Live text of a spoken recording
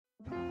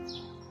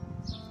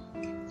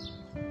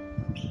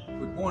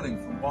morning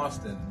from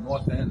Boston,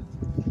 North End,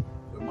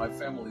 where my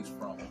family's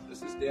from.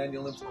 This is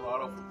Daniel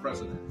Imparato for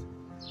President,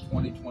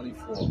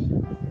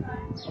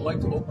 2024. I'd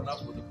like to open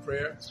up with a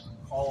prayer,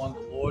 call on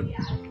the Lord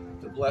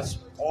to bless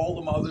all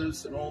the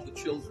mothers and all the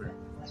children.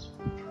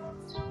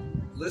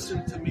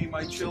 Listen to me,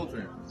 my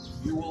children.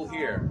 You will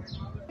hear.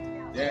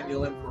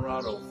 Daniel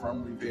Imparato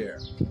from Revere.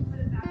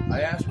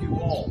 I ask you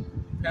all,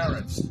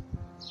 parents,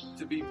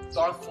 to be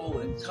thoughtful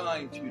and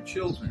kind to your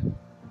children.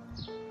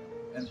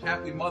 And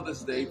happy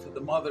Mother's Day to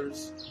the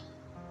mothers,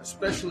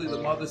 especially the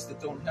mothers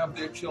that don't have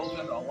their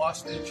children or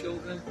lost their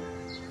children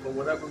for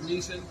whatever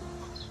reason.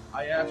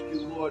 I ask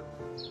you, Lord,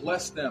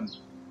 bless them,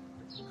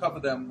 cover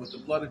them with the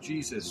blood of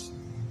Jesus.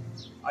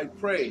 I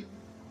pray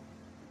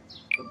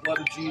the blood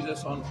of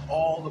Jesus on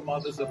all the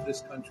mothers of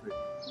this country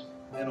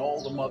and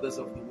all the mothers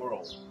of the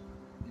world.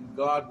 And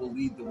God will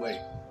lead the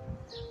way.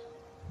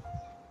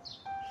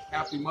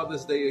 Happy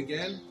Mother's Day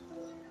again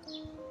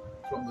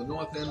from the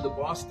North End of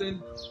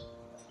Boston.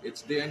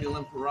 It's Daniel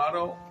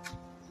Imparato.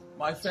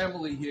 My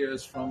family here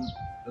is from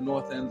the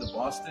North End of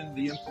Boston,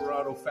 the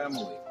Imparato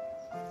family.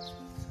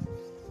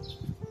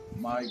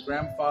 My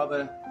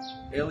grandfather,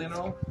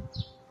 Eleno,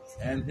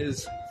 and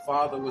his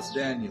father was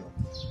Daniel.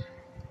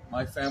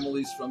 My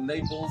family's from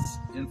Naples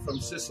and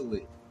from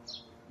Sicily.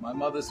 My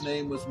mother's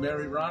name was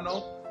Mary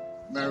Rano,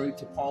 married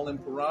to Paul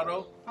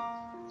Imparato,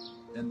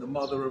 and the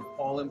mother of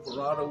Paul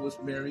Imparato was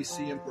Mary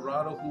C.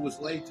 Imparato, who was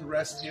laid to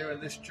rest here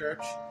in this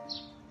church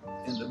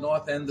in the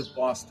North End of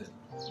Boston.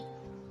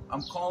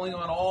 I'm calling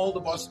on all the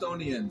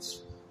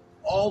Bostonians,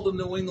 all the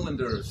New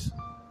Englanders,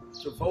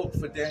 to vote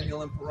for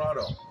Daniel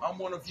Imparato. I'm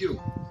one of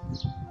you.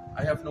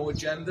 I have no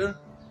agenda.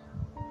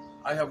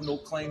 I have no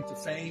claim to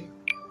fame.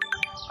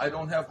 I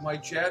don't have my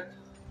jet.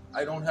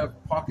 I don't have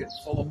a pocket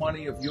full of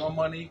money of your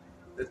money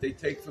that they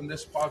take from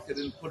this pocket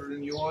and put it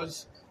in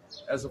yours.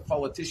 As a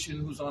politician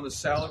who's on a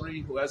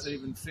salary, who hasn't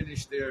even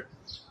finished their,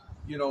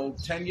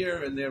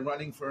 tenure, and they're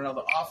running for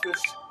another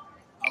office.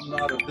 I'm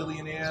not a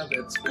billionaire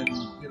that's been,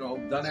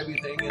 done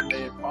everything in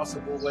the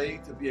possible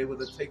way to be able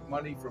to take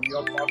money from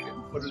your pocket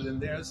and put it in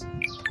theirs.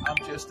 I'm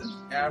just an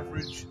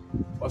average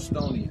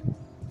Bostonian.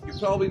 You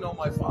probably know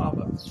my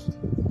father,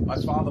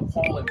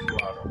 Paul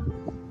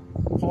Imparato.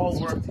 Paul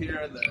worked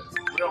here in the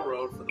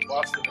railroad for the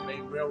Boston and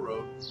Maine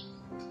Railroad,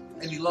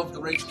 and he loved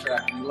the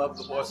racetrack and he loved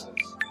the horses.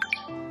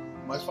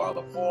 My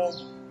father, Paul,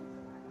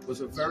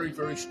 was a very,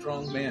 very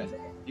strong man.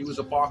 He was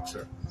a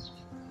boxer.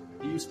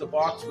 He used to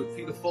box with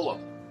Peter Fuller.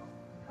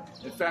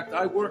 In fact,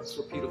 I worked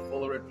for Peter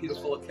Fuller at Peter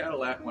Fuller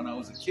Cadillac when I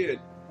was a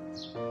kid.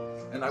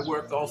 And I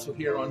worked also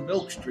here on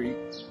Milk Street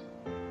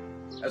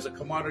as a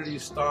commodity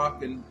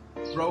stock and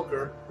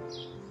broker.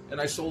 And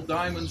I sold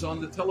diamonds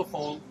on the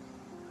telephone.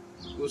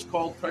 It was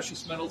called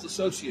Precious Metals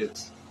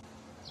Associates.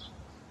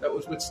 That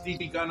was with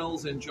Stevie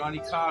Gunnels and Johnny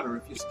Carter.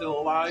 If you're still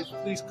alive,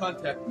 please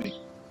contact me.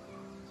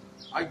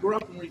 I grew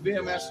up in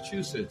Revere,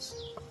 Massachusetts.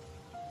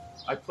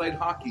 I played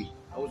hockey.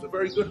 I was a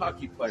very good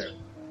hockey player.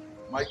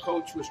 My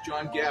coach was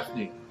John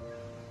Gaffney.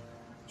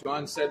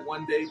 John said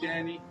one day,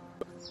 Danny,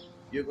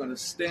 you're going to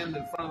stand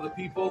in front of the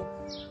people,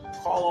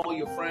 call all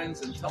your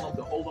friends and tell them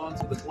to hold on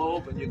to the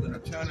globe, and you're going to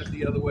turn it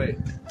the other way.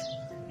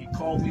 He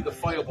called me the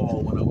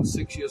Fireball when I was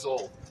 6 years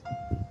old.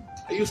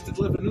 I used to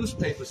deliver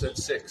newspapers at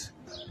 6.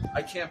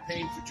 I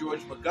campaigned for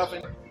George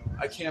McGovern.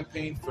 I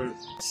campaigned for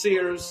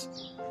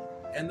Sears.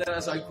 And then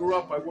as I grew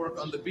up, I worked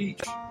on the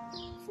beach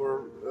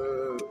for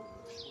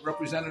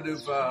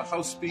Representative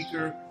House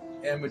Speaker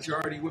and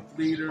Majority Whip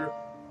Leader.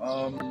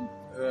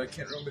 I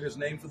can't remember his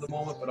name for the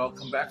moment, but I'll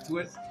come back to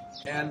it.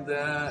 And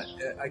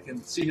I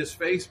can see his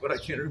face, but I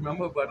can't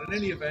remember. But in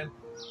any event,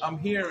 I'm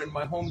here in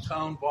my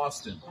hometown,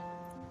 Boston.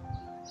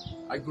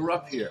 I grew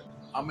up here.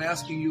 I'm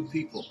asking you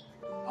people.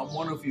 I'm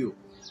one of you.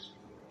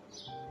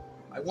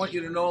 I want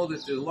you to know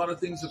that a lot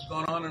of things have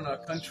gone on in our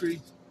country.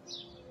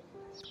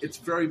 It's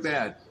very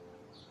bad.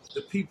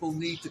 The people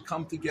need to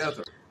come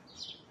together.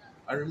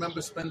 I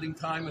remember spending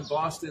time in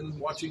Boston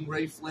watching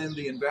Ray Flynn,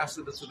 the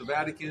ambassador to the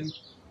Vatican,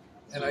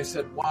 and I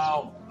said,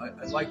 wow,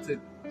 I'd like to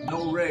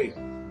know Ray.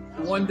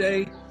 And one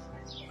day,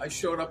 I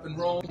showed up in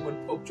Rome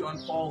when Pope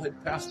John Paul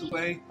had passed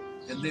away,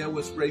 and there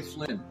was Ray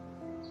Flynn.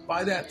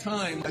 By that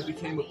time, I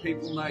became a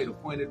papal knight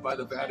appointed by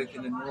the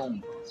Vatican in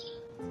Rome.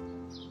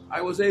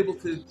 I was able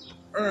to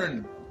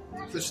earn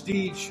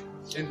prestige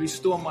and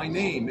restore my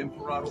name,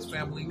 Imparato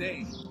family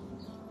name.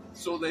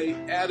 So they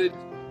added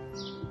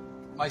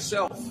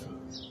myself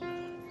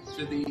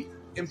to the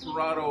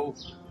Imparato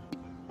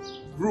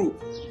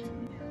group,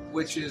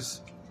 which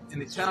is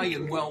in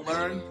Italian well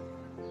learned,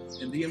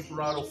 and the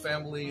Imparato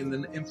family and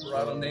the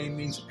Imparato name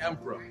means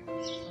emperor.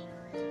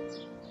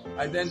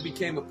 I then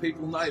became a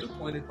papal knight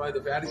appointed by the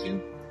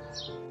Vatican,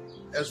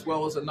 as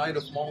well as a Knight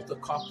of Malta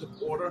Coptic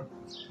order,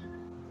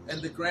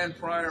 and the Grand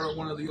Prior of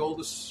one of the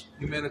oldest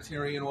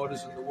humanitarian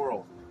orders in the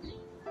world.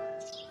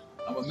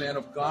 I'm a man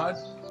of God.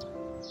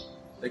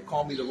 They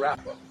call me the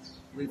Rapper.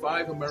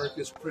 Revive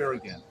America's Prayer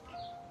Again.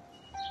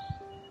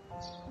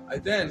 I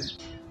then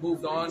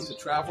moved on to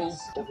travel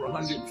over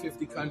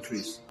 150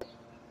 countries.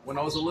 When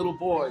I was a little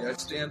boy, I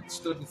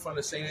stood in front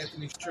of St.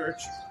 Anthony's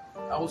Church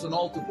I was an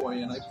altar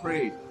boy and I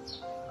prayed.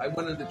 I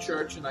went into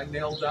church and I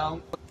knelt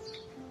down.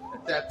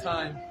 At that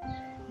time,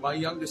 my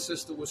younger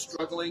sister was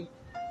struggling.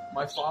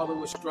 My father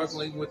was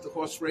struggling with the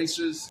horse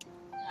races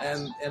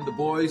and the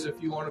boys,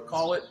 if you want to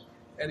call it.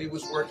 And he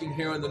was working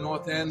here in the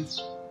North End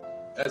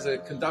as a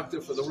conductor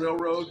for the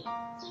railroad.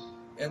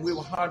 And we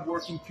were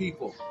hardworking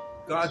people.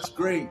 God's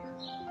great.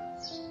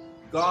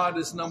 God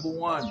is number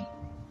one.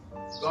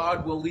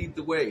 God will lead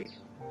the way.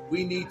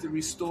 We need to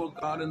restore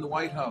God in the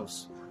White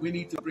House. We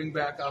need to bring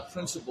back our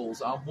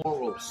principles, our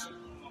morals.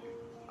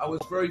 I was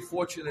very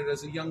fortunate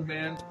as a young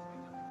man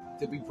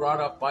to be brought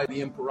up by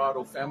the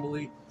Imperato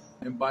family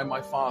and by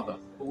my father,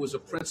 who was a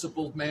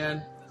principled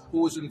man,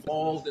 who was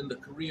involved in the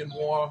Korean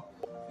War,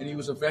 and he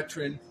was a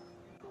veteran.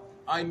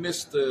 I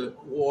missed the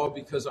war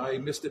because I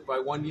missed it by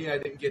 1 year. I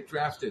didn't get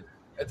drafted.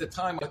 At the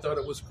time, I thought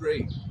it was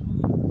great.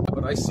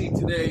 But I see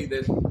today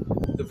that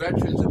the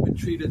veterans have been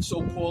treated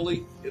so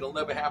poorly, it'll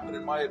never happen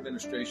in my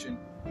administration.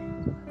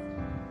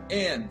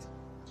 And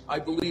I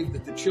believe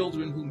that the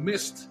children who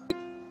missed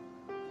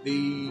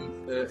the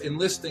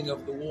enlisting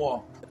of the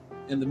war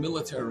in the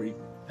military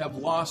have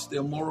lost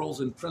their morals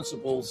and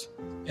principles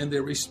and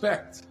their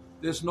respect.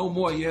 There's no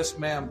more, yes,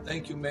 ma'am,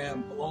 thank you,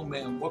 ma'am, hello,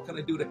 ma'am, what can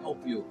I do to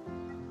help you?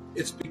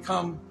 It's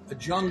become a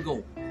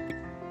jungle.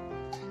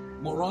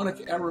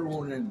 Moronic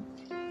heroin.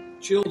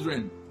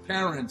 Children,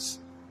 parents,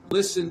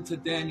 listen to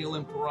Daniel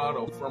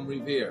Imperato from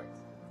Revere.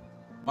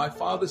 My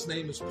father's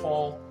name is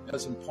Paul,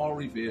 as in Paul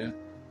Revere,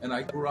 and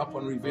I grew up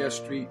on Revere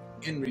Street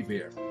in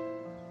Revere.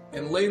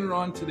 And later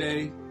on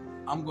today,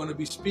 I'm going to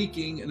be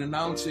speaking and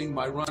announcing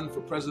my run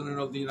for President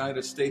of the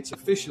United States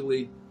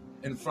officially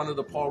in front of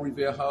the Paul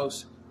Revere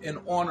House in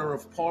honor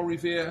of Paul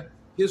Revere,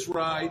 his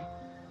ride,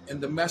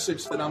 and the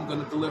message that I'm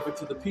going to deliver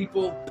to the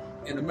people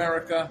in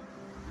America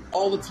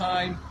all the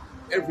time,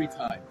 every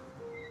time.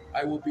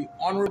 I will be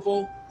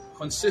honorable,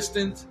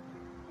 consistent,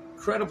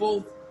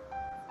 credible,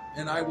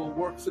 and I will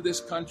work for this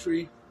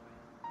country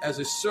as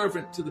a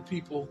servant to the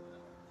people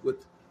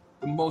with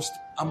the most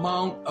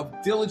amount of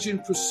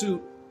diligent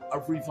pursuit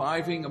of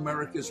reviving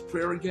America's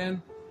prayer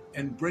again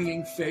and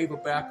bringing favor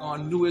back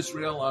on New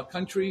Israel, our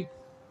country,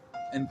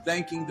 and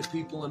thanking the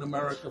people in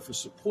America for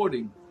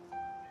supporting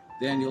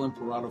Daniel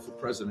Imperato for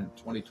President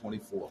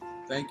 2024.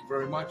 Thank you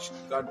very much.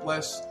 God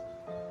bless.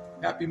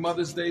 Happy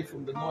Mother's Day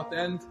from the North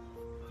End,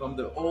 from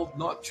the Old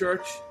North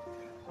Church.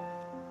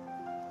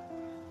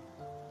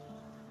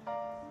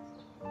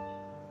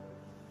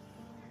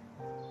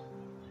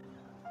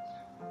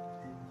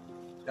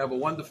 Have a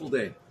wonderful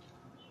day.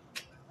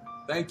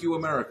 Thank you,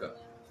 America.